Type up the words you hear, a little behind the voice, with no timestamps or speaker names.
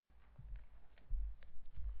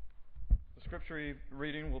scripture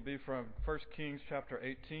reading will be from 1 Kings chapter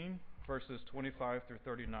 18, verses 25 through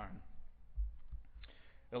 39.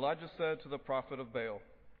 Elijah said to the prophet of Baal,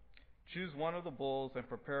 "Choose one of the bulls and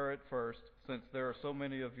prepare it first, since there are so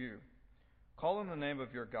many of you. Call on the name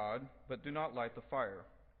of your God, but do not light the fire."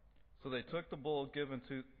 So they took the bull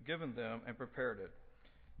given them and prepared it.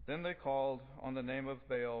 Then they called on the name of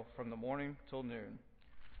Baal from the morning till noon.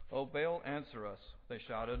 "O Baal, answer us," they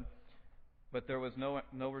shouted. But there was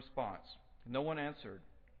no response. No one answered.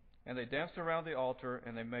 And they danced around the altar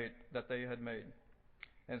and they had made.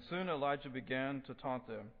 And soon Elijah began to taunt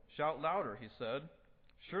them. "Shout louder," he said.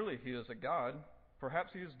 "Surely he is a god.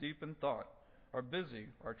 Perhaps he is deep in thought, or busy,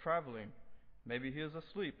 or traveling. Maybe he is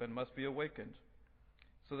asleep and must be awakened."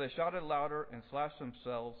 So they shouted louder and slashed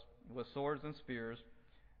themselves with swords and spears,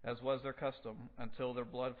 as was their custom, until their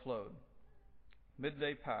blood flowed.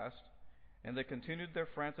 Midday passed, and they continued their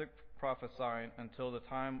frantic prophesying until the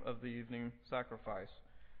time of the evening sacrifice.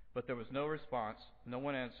 But there was no response, no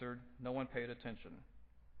one answered, no one paid attention.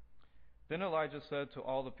 Then Elijah said to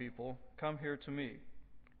all the people, "Come here to me."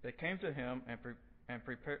 They came to him and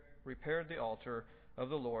repaired the altar of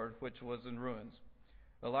the Lord, which was in ruins.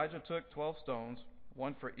 Elijah took 12 stones,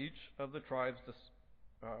 one for each of the tribes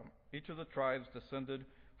descended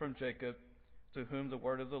from Jacob, to whom the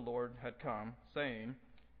word of the Lord had come, saying,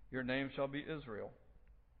 "Your name shall be Israel."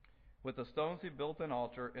 With the stones he built an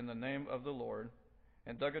altar in the name of the Lord,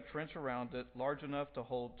 and dug a trench around it large enough to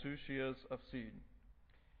hold 2 seahs of seed.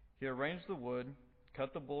 He arranged the wood,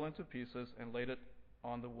 cut the bull into pieces, and laid it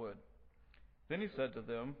on the wood. Then he said to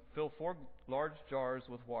them, "Fill 4 large jars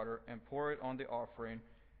with water, and pour it on the offering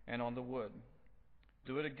and on the wood."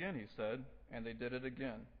 "Do it again," he said, and they did it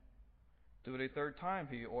again. "Do it a third time,"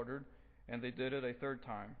 he ordered, and they did it a third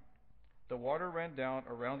time. The water ran down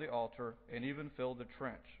around the altar and even filled the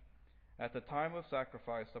trench. At the time of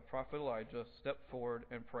sacrifice, the prophet Elijah stepped forward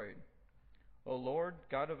and prayed, "O Lord,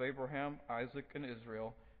 God of Abraham, Isaac, and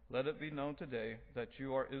Israel, let it be known today that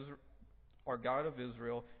you are God of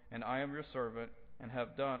Israel, and I am your servant, and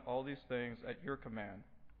have done all these things at your command.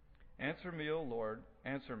 Answer me, O Lord,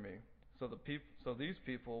 answer me, so these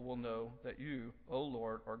people will know that you, O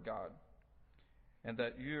Lord, are God, and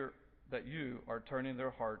that you are turning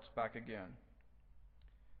their hearts back again."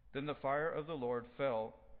 Then the fire of the Lord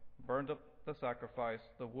fell, burned up the sacrifice,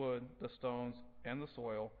 the wood, the stones, and the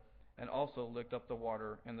soil, and also licked up the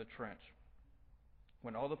water in the trench.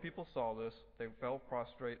 When all the people saw this, they fell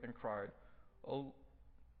prostrate and cried, "Oh,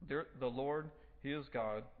 the Lord, He is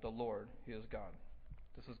God, the Lord, He is God."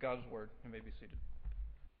 This is God's word. You may be seated.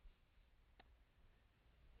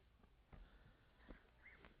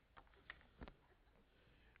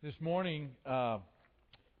 This morning,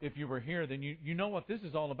 if you were here, then you know what this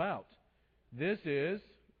is all about. This is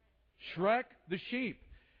Shrek the sheep.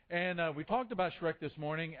 And we talked about Shrek this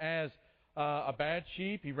morning as a bad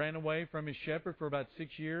sheep. He ran away from his shepherd for about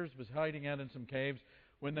 6 years, was hiding out in some caves.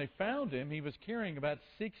 When they found him, he was carrying about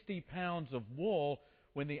 60 pounds of wool,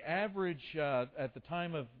 when the average, at the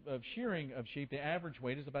time of shearing of sheep, the average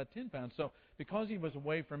weight is about 10 pounds. So because he was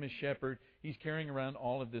away from his shepherd, he's carrying around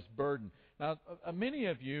all of this burden. Now, many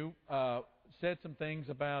of you said some things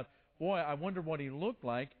about, boy, I wonder what he looked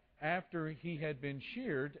like after he had been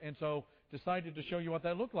sheared, and so decided to show you what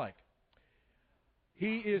that looked like.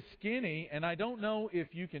 He is skinny, and I don't know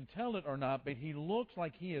if you can tell it or not, but he looks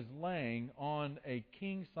like he is laying on a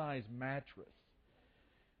king-size mattress.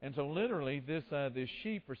 And so literally, this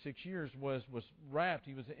sheep for 6 years was wrapped.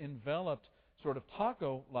 He was enveloped, sort of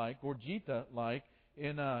taco-like, gorjita-like,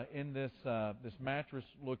 in this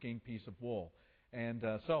mattress-looking piece of wool. And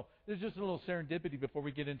so there's just a little serendipity before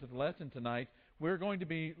we get into the lesson tonight. We're going to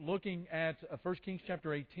be looking at 1 Kings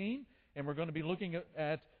chapter 18, and we're going to be looking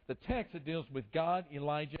at the text that deals with God,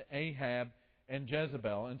 Elijah, Ahab, and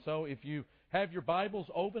Jezebel. And so if you have your Bibles,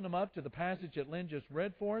 open them up to the passage that Lynn just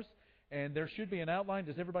read for us. And there should be an outline.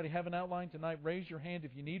 Does everybody have an outline tonight? Raise your hand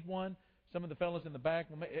if you need one. Some of the fellows in the back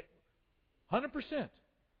will make it. 100%.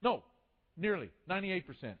 No, nearly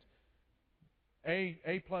 98%.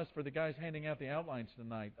 A plus for the guys handing out the outlines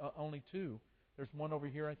tonight. Only 2. There's one over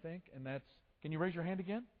here, I think, and that's. Can you raise your hand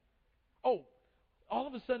again? Oh, all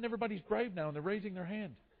of a sudden everybody's brave now and they're raising their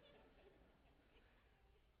hand.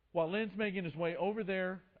 While Lynn's making his way over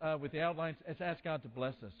there with the outlines, let's ask God to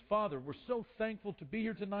bless us. Father, we're so thankful to be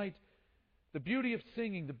here tonight. The beauty of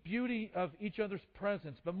singing, the beauty of each other's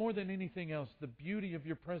presence, but more than anything else, the beauty of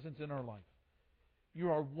your presence in our life.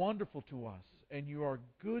 You are wonderful to us, and you are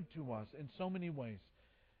good to us in so many ways.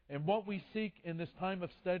 And what we seek in this time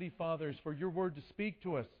of study, Father, is for your word to speak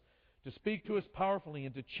to us powerfully,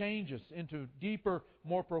 and to change us into deeper,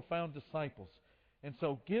 more profound disciples. And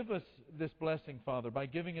so give us this blessing, Father, by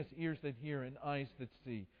giving us ears that hear and eyes that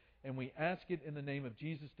see. And we ask it in the name of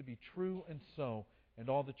Jesus to be true and so. And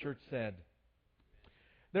all the church said.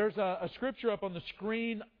 There's a scripture up on the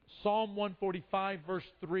screen, Psalm 145, verse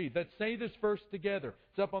 3. Let's say this verse together.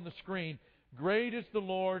 It's up on the screen. Great is the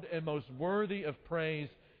Lord and most worthy of praise.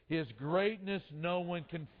 His greatness no one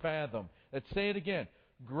can fathom. Let's say it again.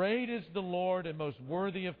 Great is the Lord and most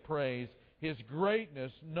worthy of praise. His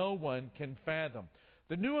greatness no one can fathom.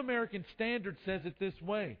 The New American Standard says it this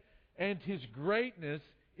way. And His greatness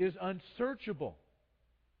is unsearchable.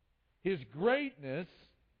 His greatness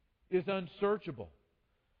is unsearchable.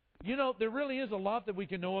 You know, there really is a lot that we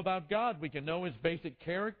can know about God. We can know His basic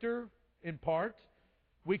character in part.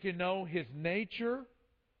 We can know His nature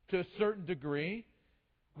to a certain degree.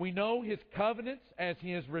 We know His covenants as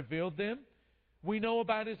He has revealed them. We know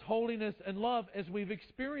about His holiness and love as we've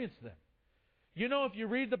experienced them. You know, if you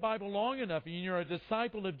read the Bible long enough and you're a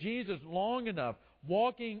disciple of Jesus long enough,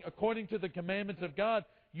 walking according to the commandments of God,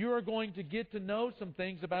 you are going to get to know some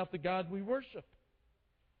things about the God we worship.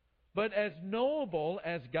 But as knowable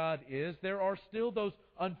as God is, there are still those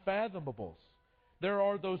unfathomable. There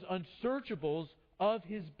are those unsearchables of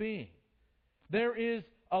His being. There is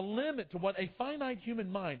a limit to what a finite human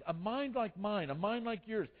mind, a mind like mine, a mind like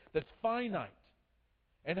yours, that's finite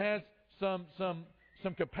and has some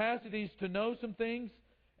capacities to know some things,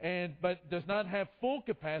 but does not have full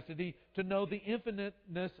capacity to know the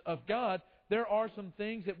infiniteness of God. There are some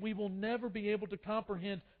things that we will never be able to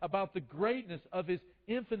comprehend about the greatness of His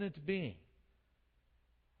infinite being.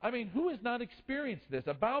 I mean, who has not experienced this?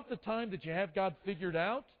 About the time that you have God figured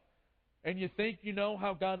out, and you think you know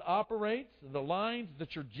how God operates, the lines, the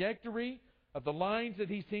trajectory of the lines that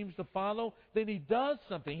He seems to follow, then He does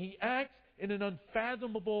something. He acts in an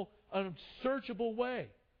unfathomable, unsearchable way.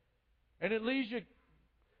 And it leaves you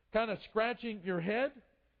kind of scratching your head,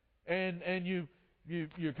 and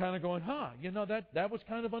you're kind of going, you know, that was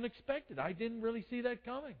kind of unexpected. I didn't really see that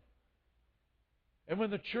coming. And when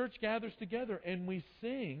the church gathers together and we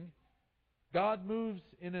sing, God moves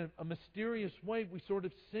in a mysterious way. We sort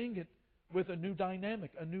of sing it with a new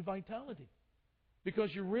dynamic, a new vitality. Because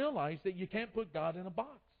you realize that you can't put God in a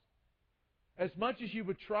box. As much as you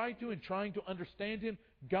would try to and trying to understand Him,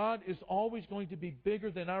 God is always going to be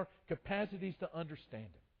bigger than our capacities to understand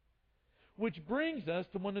Him. Which brings us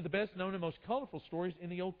to one of the best known and most colorful stories in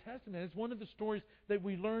the Old Testament. It's one of the stories that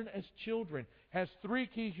we learn as children. It has three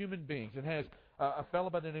key human beings. It has a fellow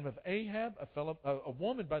by the name of Ahab, a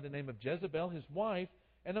woman by the name of Jezebel, his wife,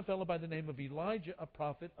 and a fellow by the name of Elijah, a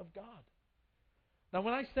prophet of God. Now,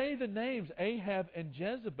 when I say the names Ahab and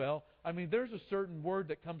Jezebel, I mean there's a certain word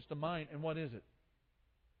that comes to mind, and what is it?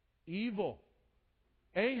 Evil.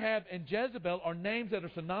 Ahab and Jezebel are names that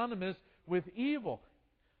are synonymous with evil.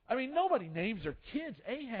 I mean, nobody names their kids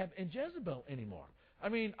Ahab and Jezebel anymore. I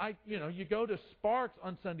mean, you go to Sparks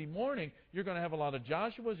on Sunday morning, you're going to have a lot of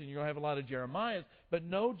Joshuas and you're going to have a lot of Jeremiahs, but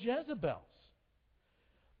no Jezebels.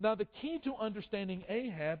 Now, the key to understanding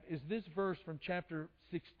Ahab is this verse from chapter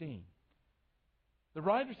 16. The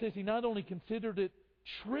writer says he not only considered it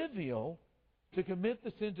trivial to commit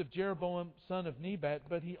the sins of Jeroboam, son of Nebat,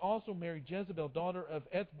 but he also married Jezebel, daughter of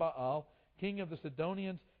Ethbaal, king of the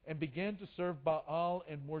Sidonians, and began to serve Baal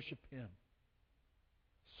and worship him.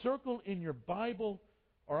 Circle in your Bible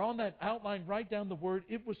or on that outline, write down the word.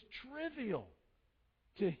 It was trivial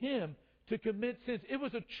to him to commit sins. It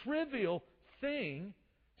was a trivial thing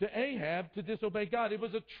to Ahab to disobey God. It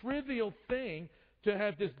was a trivial thing to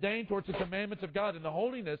have disdain towards the commandments of God and the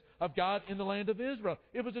holiness of God in the land of Israel.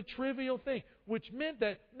 It was a trivial thing, which meant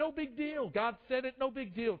that no big deal. God said it, no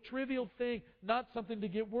big deal. Trivial thing, not something to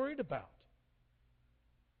get worried about.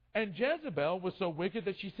 And Jezebel was so wicked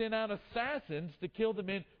that she sent out assassins to kill the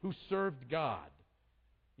men who served God.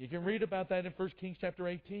 You can read about that in 1 Kings chapter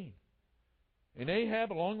 18. And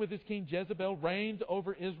Ahab, along with his king Jezebel, reigned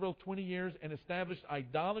over Israel 20 years and established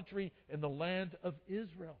idolatry in the land of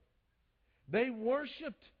Israel. They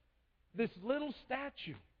worshipped this little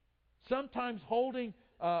statue, sometimes holding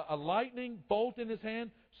a lightning bolt in his hand,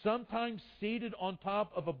 sometimes seated on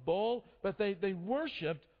top of a bull, but they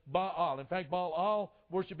worshipped Baal. In fact, Baal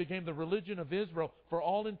worship became the religion of Israel for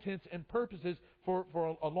all intents and purposes for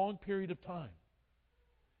a long period of time.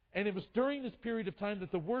 And it was during this period of time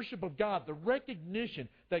that the worship of God, the recognition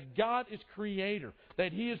that God is creator,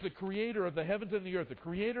 that He is the creator of the heavens and the earth, the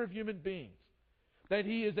creator of human beings, that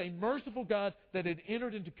He is a merciful God that had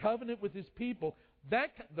entered into covenant with His people,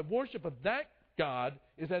 the worship of that God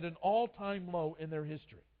is at an all-time low in their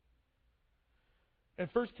history. And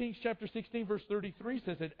 1 Kings chapter 16, verse 33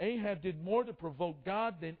 says that Ahab did more to provoke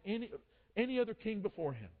God than any other king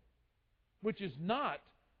before him. which is not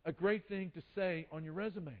a great thing to say on your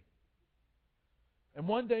resume. And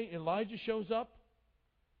one day Elijah shows up,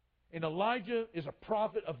 and Elijah is a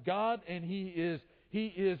prophet of God, and he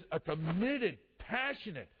is a committed,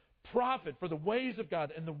 passionate prophet for the ways of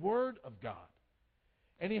God and the Word of God.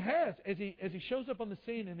 And he has, as he shows up on the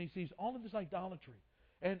scene and he sees all of this idolatry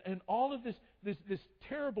and all of this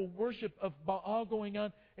terrible worship of Baal going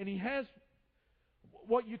on, and he has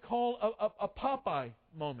what you call a Popeye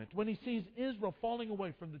moment when he sees Israel falling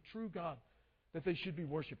away from the true God that they should be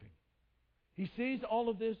worshiping. He sees all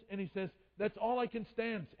of this and he says, that's all I can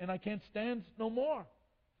stand, and I can't stand no more.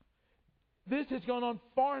 This has gone on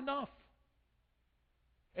far enough.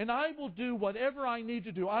 And I will do whatever I need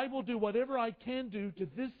to do. I will do whatever I can do to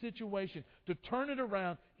this situation to turn it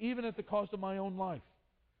around, even at the cost of my own life.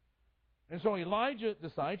 And so Elijah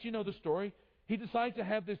decides, you know the story, he decides to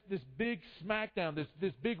have this big smackdown,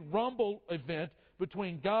 this big rumble event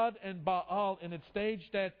between God and Baal, and it's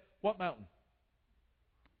staged at what mountain?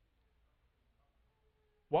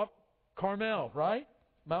 What? Carmel, right?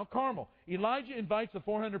 Mount Carmel. Elijah invites the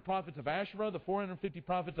 400 prophets of Asherah, the 450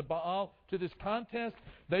 prophets of Baal to this contest.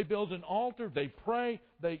 They build an altar. They pray.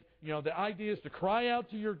 The idea is to cry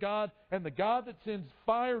out to your God, and the God that sends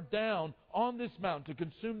fire down on this mountain to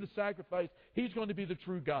consume the sacrifice, He's going to be the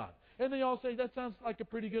true God. And they all say, that sounds like a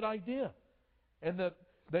pretty good idea. And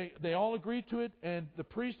they all agree to it, and the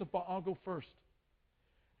priests of Baal go first.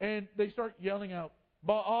 And they start yelling out,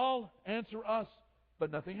 Baal, answer us.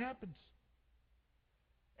 But nothing happens.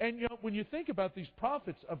 And when you think about these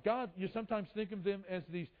prophets of God, you sometimes think of them as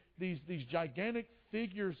these gigantic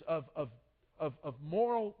figures of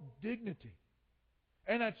moral dignity.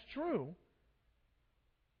 And that's true.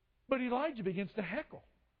 But Elijah begins to heckle.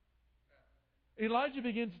 Elijah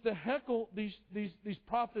begins to heckle these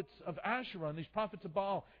prophets of Asherah and these prophets of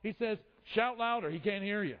Baal. He says, shout louder, he can't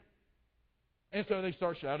hear you. And so they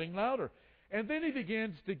start shouting louder. And then he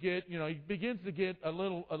begins to get, a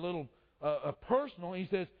little personal. He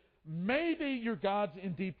says, maybe your God's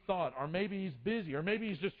in deep thought, or maybe he's busy, or maybe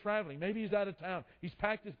he's just traveling, maybe he's out of town. He's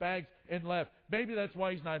packed his bags and left. Maybe that's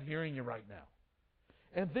why he's not hearing you right now.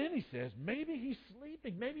 And then he says, maybe he's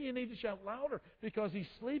sleeping. Maybe you need to shout louder because he's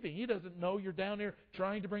sleeping. He doesn't know you're down there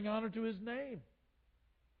trying to bring honor to his name.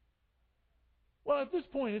 Well, at this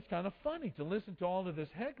point, it's kind of funny to listen to all of this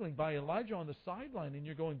heckling by Elijah on the sideline, and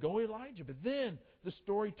you're going, go Elijah. But then the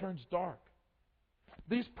story turns dark.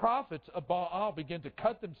 These prophets of Baal begin to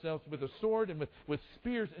cut themselves with a sword and with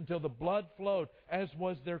spears until the blood flowed, as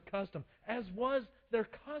was their custom. As was their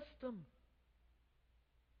custom.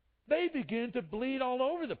 They begin to bleed all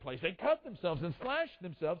over the place. They cut themselves and slash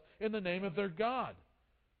themselves in the name of their God.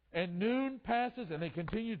 And noon passes, and they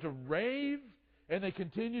continue to rave, and they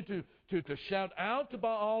continue to shout out to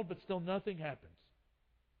Baal, but still nothing happens.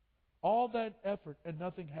 All that effort and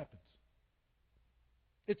nothing happens.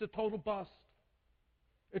 It's a total bust.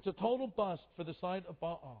 It's a total bust for the side of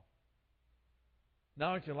Baal.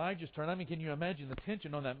 Now it's Elijah's turn. I mean, can you imagine the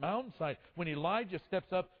tension on that mountainside when Elijah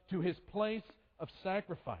steps up to his place of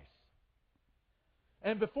sacrifice?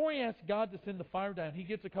 And before he asks God to send the fire down, he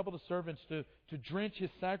gets a couple of servants to drench his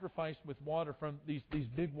sacrifice with water from these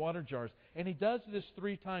big water jars. And he does this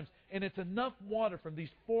 3 times. And it's enough water from these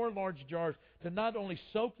 4 large jars to not only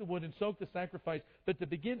soak the wood and soak the sacrifice, but to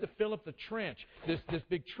begin to fill up the trench, this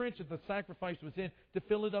big trench that the sacrifice was in, to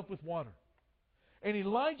fill it up with water. And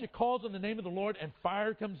Elijah calls on the name of the Lord, and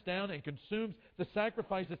fire comes down and consumes the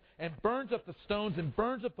sacrifices and burns up the stones and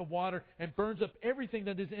burns up the water and burns up everything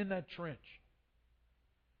that is in that trench.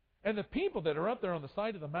 And the people that are up there on the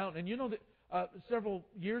side of the mountain, and you know that several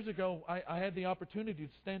years ago I had the opportunity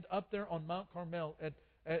to stand up there on Mount Carmel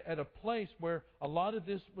at a place where a lot of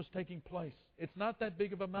this was taking place. It's not that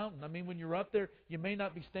big of a mountain. I mean, when you're up there, you may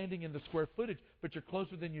not be standing in the square footage, but you're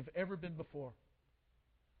closer than you've ever been before.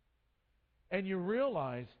 And you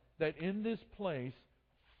realize that in this place,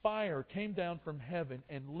 fire came down from heaven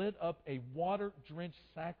and lit up a water-drenched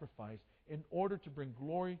sacrifice in order to bring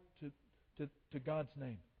glory to God's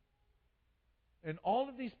name. And all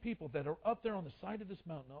of these people that are up there on the side of this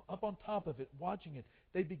mountain, up on top of it, watching it,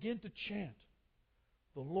 they begin to chant,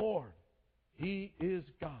 the Lord, He is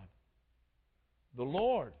God. The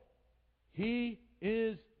Lord, He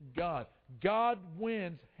is God. God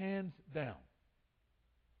wins hands down.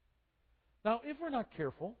 Now, if we're not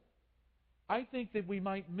careful, I think that we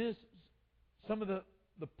might miss some of the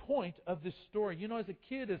point of this story. You know, as a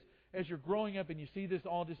kid, as you're growing up and you see this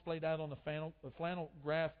all displayed out on the flannel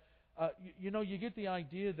graph, you get the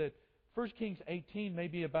idea that 1 Kings 18 may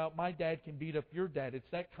be about my dad can beat up your dad. It's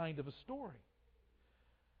that kind of a story.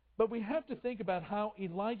 But we have to think about how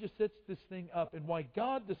Elijah sets this thing up and why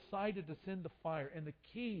God decided to send the fire. And the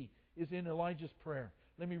key is in Elijah's prayer.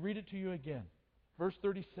 Let me read it to you again. Verse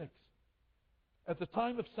 36. At the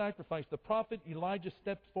time of sacrifice, the prophet Elijah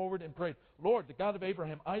stepped forward and prayed, Lord, the God of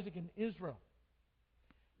Abraham, Isaac, and Israel,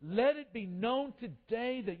 let it be known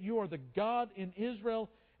today that you are the God in Israel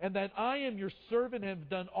and that I am your servant and have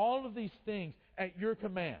done all of these things at your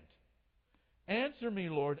command. Answer me,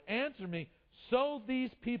 Lord, answer me, so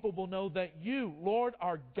these people will know that you, Lord,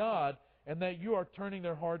 are God, and that you are turning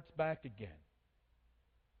their hearts back again.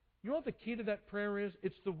 You know what the key to that prayer is?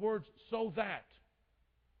 It's the words, so that.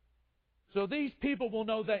 So these people will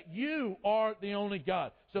know that you are the only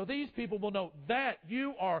God. So these people will know that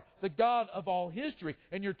you are the God of all history,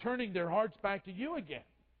 and you're turning their hearts back to you again.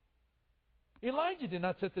 Elijah did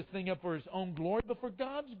not set this thing up for his own glory, but for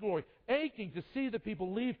God's glory, aching to see the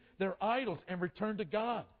people leave their idols and return to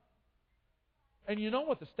God. And you know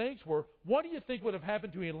what the stakes were? What do you think would have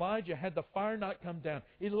happened to Elijah had the fire not come down?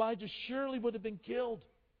 Elijah surely would have been killed.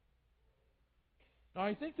 Now,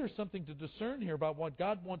 I think there's something to discern here about what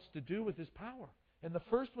God wants to do with His power. And the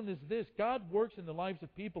first one is this: God works in the lives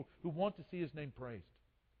of people who want to see His name praised.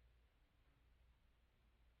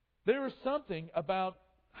 There is something about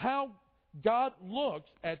how God looks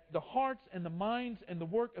at the hearts and the minds and the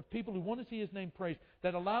work of people who want to see His name praised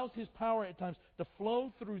that allows His power at times to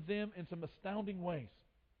flow through them in some astounding ways.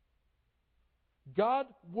 God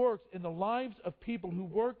works in the lives of people who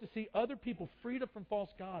work to see other people freed up from false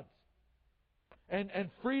gods and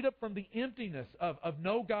freed up from the emptiness of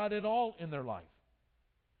no God at all in their life.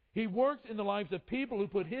 He works in the lives of people who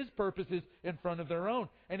put His purposes in front of their own.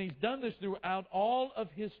 And He's done this throughout all of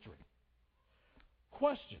history.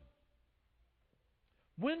 Question: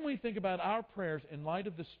 when we think about our prayers in light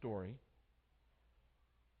of this story,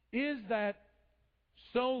 is that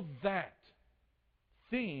so that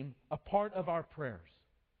theme a part of our prayers?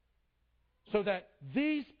 So that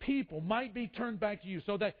these people might be turned back to you.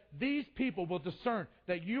 So that these people will discern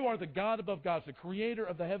that you are the God above gods, the creator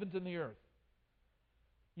of the heavens and the earth.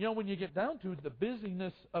 You know, when you get down to it, the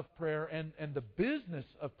busyness of prayer and the business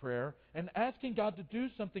of prayer and asking God to do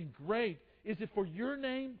something great, is it for your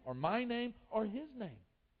name or my name or His name?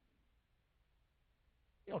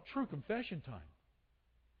 You know, true confession time.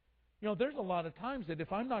 You know, there's a lot of times that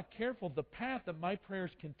if I'm not careful, the path that my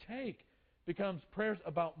prayers can take becomes prayers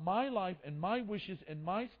about my life and my wishes and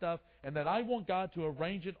my stuff, and that I want God to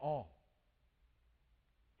arrange it all.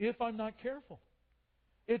 If I'm not careful.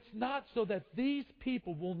 It's not so that these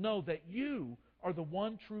people will know that you are the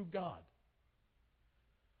one true God.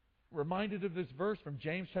 Reminded of this verse from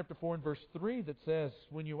James chapter 4 and verse 3 that says,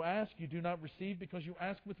 when you ask, you do not receive because you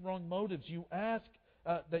ask with wrong motives. You ask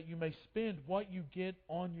that you may spend what you get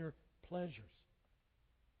on your pleasures.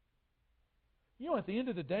 You know, at the end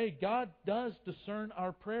of the day, God does discern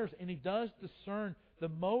our prayers, and He does discern the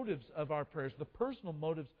motives of our prayers, the personal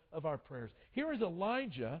motives of our prayers. Here is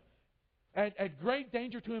Elijah at great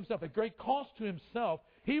danger to himself, at great cost to himself.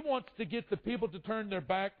 He wants to get the people to turn their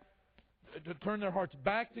hearts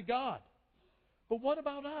back to God. But what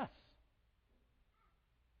about us?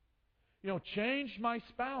 You know, change my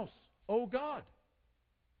spouse, oh God.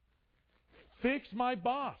 Fix my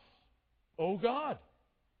boss, oh God.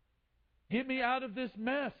 Get me out of this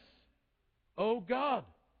mess, oh God.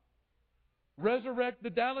 Resurrect the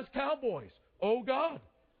Dallas Cowboys, oh God.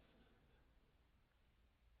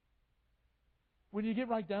 When you get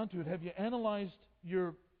right down to it, have you analyzed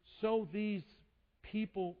so these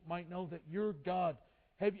people might know that you're God?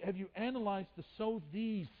 Have you analyzed the so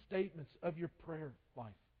these statements of your prayer life?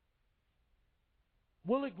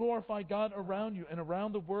 Will it glorify God around you and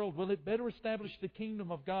around the world? Will it better establish the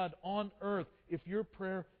kingdom of God on earth if your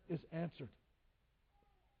prayer is answered?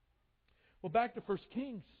 Well, back to 1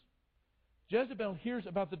 Kings. Jezebel hears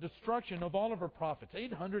about the destruction of all of her prophets,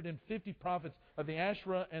 850 prophets of the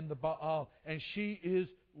Asherah and the Baal, and she is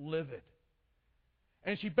livid.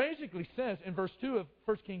 And she basically says in verse 2 of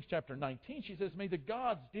 1 Kings chapter 19, she says, may the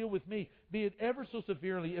gods deal with me, be it ever so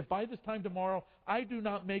severely, if by this time tomorrow I do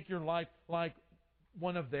not make your life like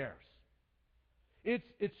one of theirs.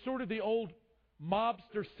 It's sort of the old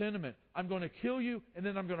mobster sentiment. I'm going to kill you, and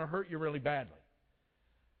then I'm going to hurt you really badly.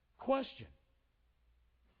 Question: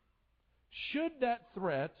 should that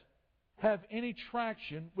threat have any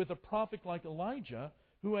traction with a prophet like Elijah,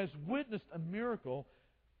 who has witnessed a miracle,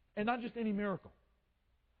 and not just any miracle,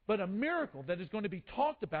 but a miracle that is going to be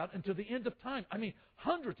talked about until the end of time? I mean,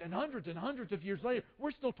 hundreds and hundreds and hundreds of years later,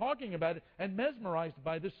 we're still talking about it and mesmerized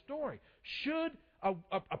by this story. Should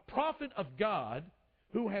a prophet of God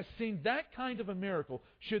who has seen that kind of a miracle,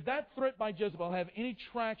 should that threat by Jezebel have any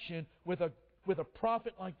traction with a with a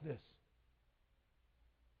prophet like this?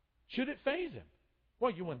 Should it faze him?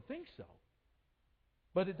 Well, you wouldn't think so.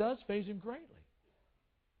 But it does faze him greatly.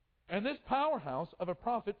 And this powerhouse of a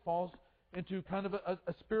prophet falls into kind of a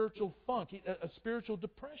spiritual funk, a spiritual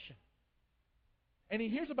depression. And he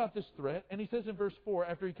hears about this threat, and he says in verse 4,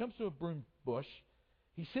 after he comes to a broom bush,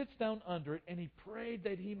 he sits down under it, and he prayed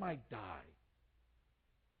that he might die.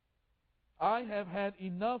 I have had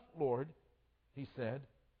enough, Lord, he said.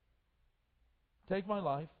 Take my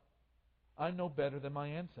life. I'm no better than my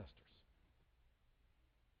ancestors.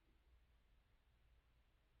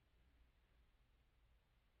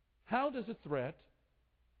 How does a threat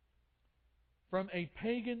from a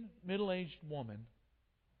pagan middle-aged woman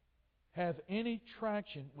have any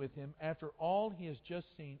traction with him after all he has just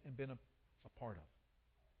seen and been a part of?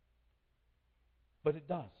 But it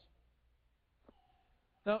does.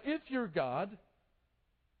 Now, if you're God,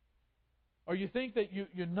 or you think that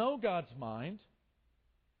you know God's mind,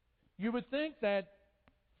 you would think that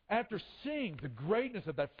after seeing the greatness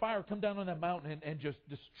of that fire come down on that mountain and just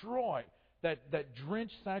destroy that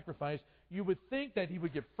drenched sacrifice, you would think that he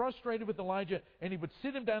would get frustrated with Elijah and he would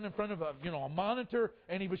sit him down in front of a monitor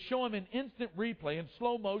and he would show him an instant replay in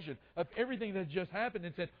slow motion of everything that just happened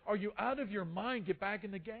and said, "Are you out of your mind? Get back in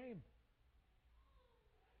the game."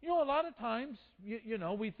 A lot of times,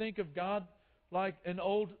 we think of God like an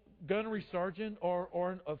old gunnery sergeant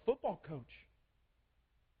or a football coach.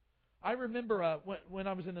 I remember when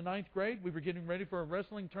I was in the 9th grade, we were getting ready for a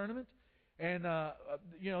wrestling tournament, and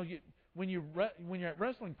when you're at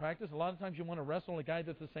wrestling practice, a lot of times you want to wrestle a guy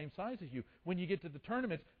that's the same size as you. When you get to the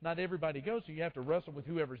tournaments, not everybody goes, so you have to wrestle with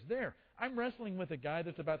whoever's there. I'm wrestling with a guy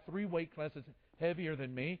that's about 3 weight classes heavier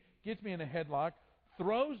than me, gets me in a headlock,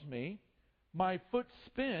 throws me, my foot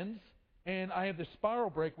spins, and I have this spiral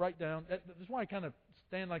break right down. That's why I kind of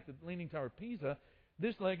stand like the Leaning Tower of Pisa.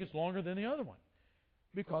 This leg is longer than the other one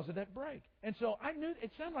because of that break. And so I knew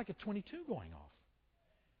it sounded like a 22 going off.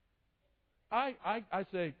 I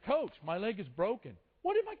say, "Coach, my leg is broken."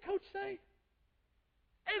 What did my coach say?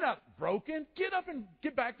 "Ain't not broken. Get up and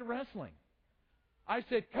get back to wrestling." I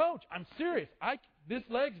said, "Coach, I'm serious. This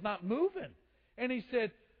leg's not moving." And he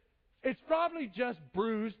said, "It's probably just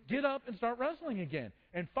bruised. Get up and start wrestling again."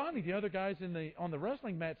 And finally, the other guys on the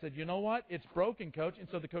wrestling mat said, "You know what? It's broken, Coach." And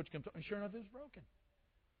so the coach comes up, and sure enough, it was broken.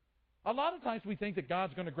 A lot of times we think that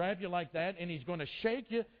God's going to grab you like that, and He's going to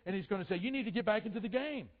shake you, and He's going to say, "You need to get back into the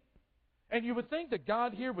game." And you would think that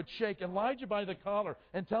God here would shake Elijah by the collar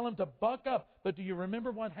and tell him to buck up. But do you remember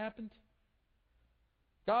what happened?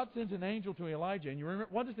 God sends an angel to Elijah, and you remember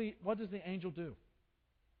what does the angel do?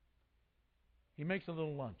 He makes a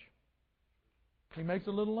little lunch. He makes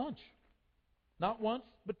a little lunch. Not once,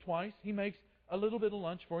 but twice. He makes a little bit of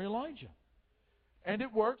lunch for Elijah. And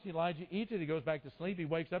it works. Elijah eats it. He goes back to sleep. He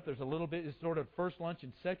wakes up. There's a little bit. It's sort of first lunch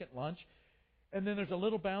and second lunch. And then there's a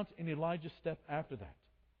little bounce in Elijah's step after that.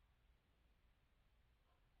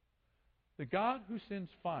 The God who sends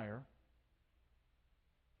fire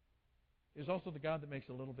is also the God that makes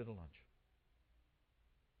a little bit of lunch.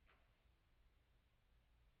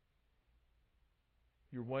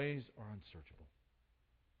 Your ways are unsearchable.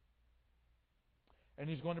 And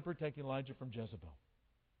He's going to protect Elijah from Jezebel.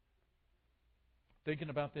 Thinking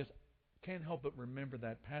about this, can't help but remember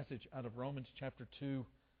that passage out of Romans chapter 2.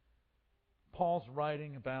 Paul's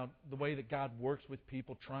writing about the way that God works with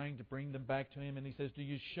people, trying to bring them back to Him. And he says, "Do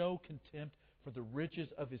you show contempt for the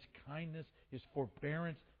riches of His kindness, His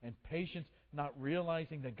forbearance and patience, not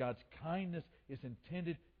realizing that God's kindness is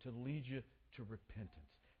intended to lead you to repentance?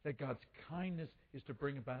 That God's kindness is to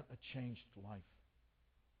bring about a changed life."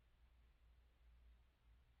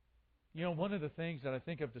 One of the things that I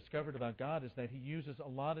think I've discovered about God is that He uses a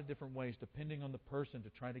lot of different ways, depending on the person, to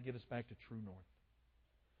try to get us back to true north.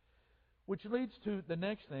 Which leads to the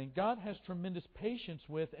next thing. God has tremendous patience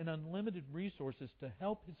with and unlimited resources to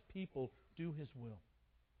help His people do His will.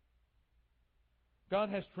 God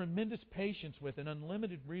has tremendous patience with and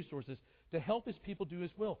unlimited resources to help His people do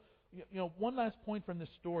His will. One last point from this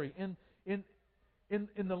story. In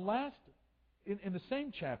the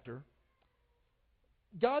same chapter,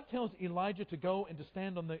 God tells Elijah to go and to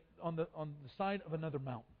stand on the side of another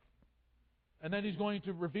mountain, and then He's going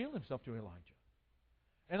to reveal Himself to Elijah.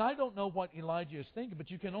 And I don't know what Elijah is thinking, but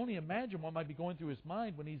you can only imagine what might be going through his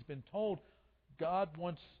mind when he's been told God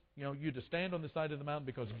wants you to stand on the side of the mountain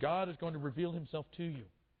because God is going to reveal Himself to you.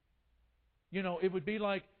 It would be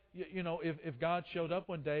like if God showed up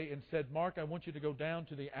one day and said, "Mark, I want you to go down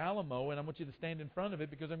to the Alamo and I want you to stand in front of it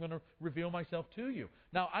because I'm going to reveal myself to you."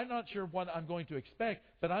 Now, I'm not sure what I'm going to expect,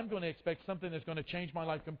 but I'm going to expect something that's going to change my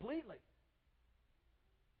life completely.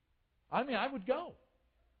 I would go.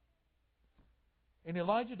 And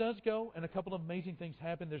Elijah does go, and a couple of amazing things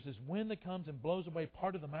happen. There's this wind that comes and blows away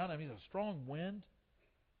part of the mountain. I mean, it's a strong wind,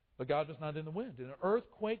 but God was not in the wind. And an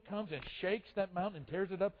earthquake comes and shakes that mountain and tears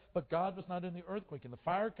it up, but God was not in the earthquake. And the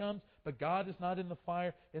fire comes, but God is not in the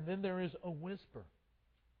fire. And then there is a whisper.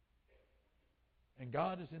 And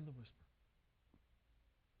God is in the whisper.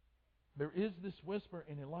 There is this whisper,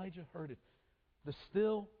 and Elijah heard it. The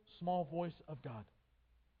still, small voice of God.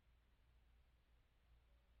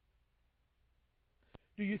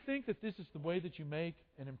 Do you think that this is the way that you make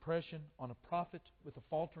an impression on a prophet with a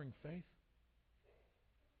faltering faith?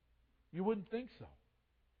 You wouldn't think so.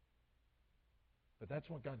 But that's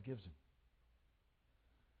what God gives him.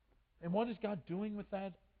 And what is God doing with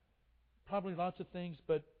that? Probably lots of things,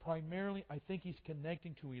 but primarily I think He's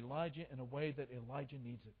connecting to Elijah in a way that Elijah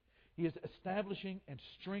needs it. He is establishing and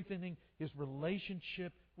strengthening his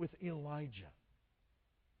relationship with Elijah.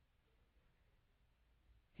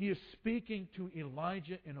 He is speaking to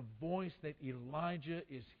Elijah in a voice that Elijah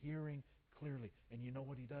is hearing clearly. And you know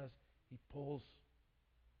what he does? He pulls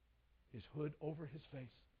his hood over his face.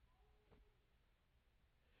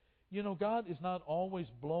 You know, God is not always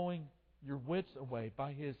blowing your wits away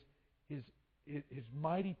by His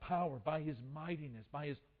mighty power, by His mightiness, by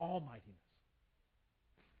His almightiness.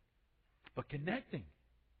 But connecting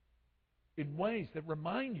in ways that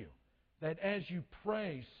remind you that as you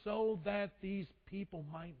pray, so that these people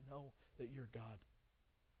might know that you're God.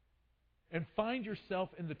 And find yourself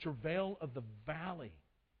in the travail of the valley,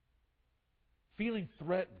 feeling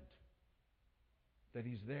threatened, that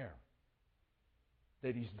He's there.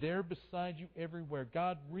 That He's there beside you everywhere.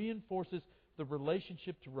 God reinforces the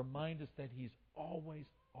relationship to remind us that He's always,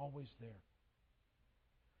 always there.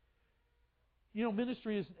 You know,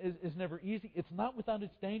 ministry is never easy. It's not without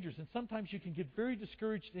its dangers. And sometimes you can get very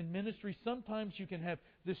discouraged in ministry. Sometimes you can have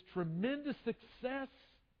this tremendous success.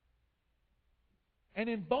 And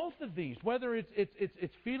in both of these, whether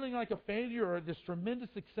it's feeling like a failure or this tremendous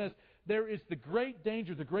success, there is the great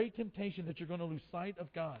danger, the great temptation that you're going to lose sight of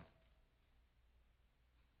God.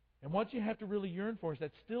 And what you have to really yearn for is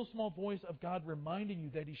that still small voice of God reminding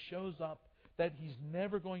you that He shows up, that He's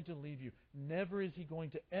never going to leave you. Never is He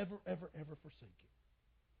going to ever, ever, ever forsake you.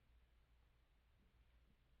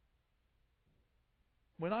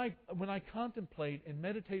 When I contemplate and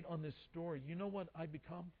meditate on this story, you know what I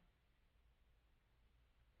become?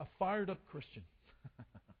 A fired up Christian.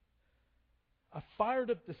 A fired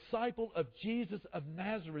up disciple of Jesus of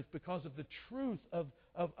Nazareth because of the truth of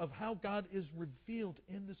how God is revealed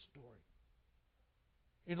in the story.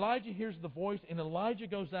 Elijah hears the voice, and Elijah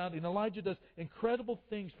goes out, and Elijah does incredible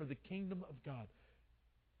things for the kingdom of God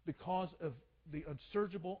because of the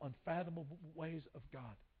unsearchable, unfathomable ways of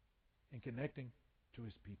God in connecting to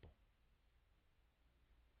His people.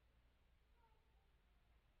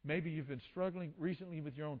 Maybe you've been struggling recently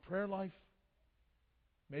with your own prayer life.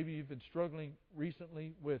 Maybe you've been struggling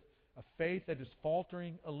recently with a faith that is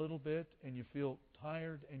faltering a little bit, and you feel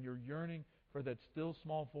tired, and you're yearning for that still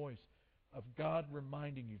small voice of God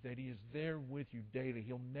reminding you that He is there with you daily.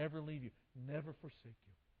 He'll never leave you, never forsake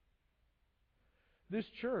you. This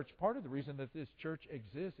church, part of the reason that this church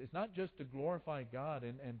exists is not just to glorify God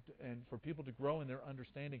and for people to grow in their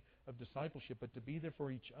understanding of discipleship, but to be there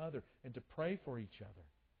for each other and to pray for each other.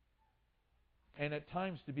 And at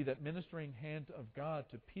times to be that ministering hand of God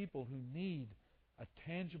to people who need a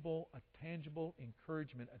tangible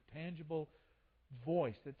encouragement, a tangible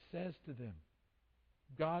voice that says to them,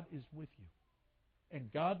 God is with you,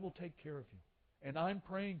 and God will take care of you, and I'm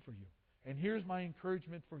praying for you, and here's my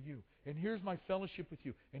encouragement for you, and here's my fellowship with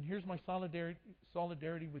you, and here's my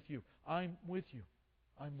solidarity with you. I'm with you.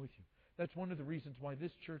 I'm with you. That's one of the reasons why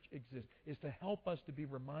this church exists, is to help us to be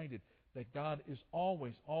reminded that God is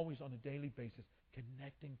always, always on a daily basis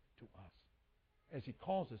connecting to us as He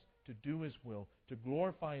calls us to do His will, to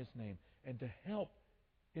glorify His name, and to help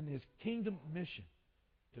in His kingdom mission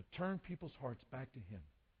to turn people's hearts back to Him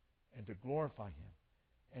and to glorify Him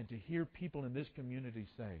and to hear people in this community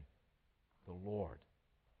say, the Lord,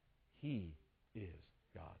 He is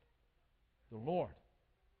God. The Lord,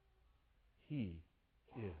 He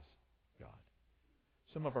is God.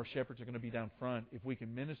 Some of our shepherds are going to be down front. If we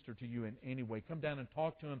can minister to you in any way, come down and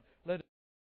talk to them. Let us